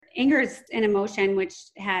anger is an emotion which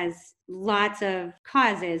has lots of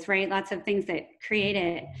causes, right? Lots of things that create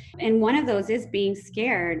it. And one of those is being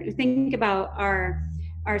scared. Think about our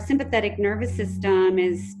sympathetic nervous system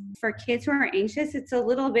is, for kids who are anxious, it's a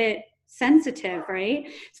little bit sensitive, right?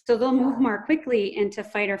 So they'll move more quickly into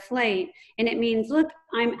fight or flight. And it means, look,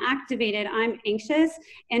 I'm activated, I'm anxious.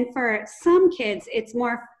 And for some kids, it's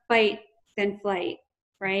more fight than flight,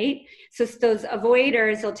 right? So those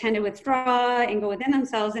avoiders will tend to withdraw and go within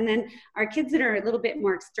themselves. And then our kids that are a little bit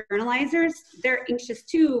more externalizers, they're anxious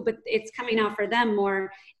too, but it's coming out for them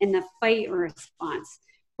more in the fight response.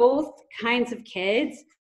 Both kinds of kids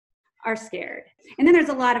are scared. And then there's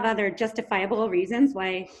a lot of other justifiable reasons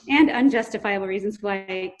why, and unjustifiable reasons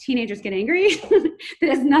why teenagers get angry that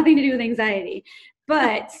has nothing to do with anxiety.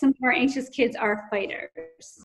 But some more anxious kids are fighters.